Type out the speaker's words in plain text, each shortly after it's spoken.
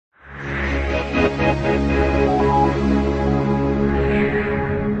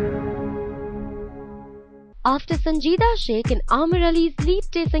After Sanjeeda Sheikh and Aamir Ali's Leap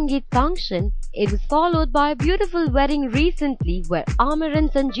Day Sangeet function, it was followed by a beautiful wedding recently where Aamir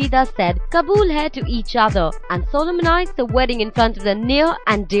and Sanjeeda said qabool hai to each other and solemnized the wedding in front of their near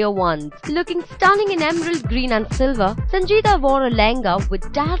and dear ones. Looking stunning in emerald green and silver, Sanjeeda wore a lehenga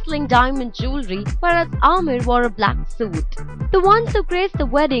with dazzling diamond jewelry, whereas Aamir wore a black suit. The ones who graced the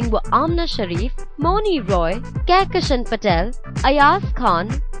wedding were Amna Sharif, Moni Roy, Kehkashan Patel, Ayaz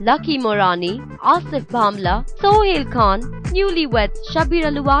Khan, Lucky Morani, Asif Bhamla, Sohail Khan, newlyweds Shabir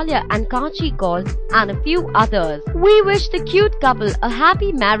Aluwalia and Kachi Kaul, and a few others. We wish the cute couple a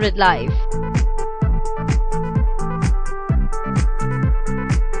happy married life.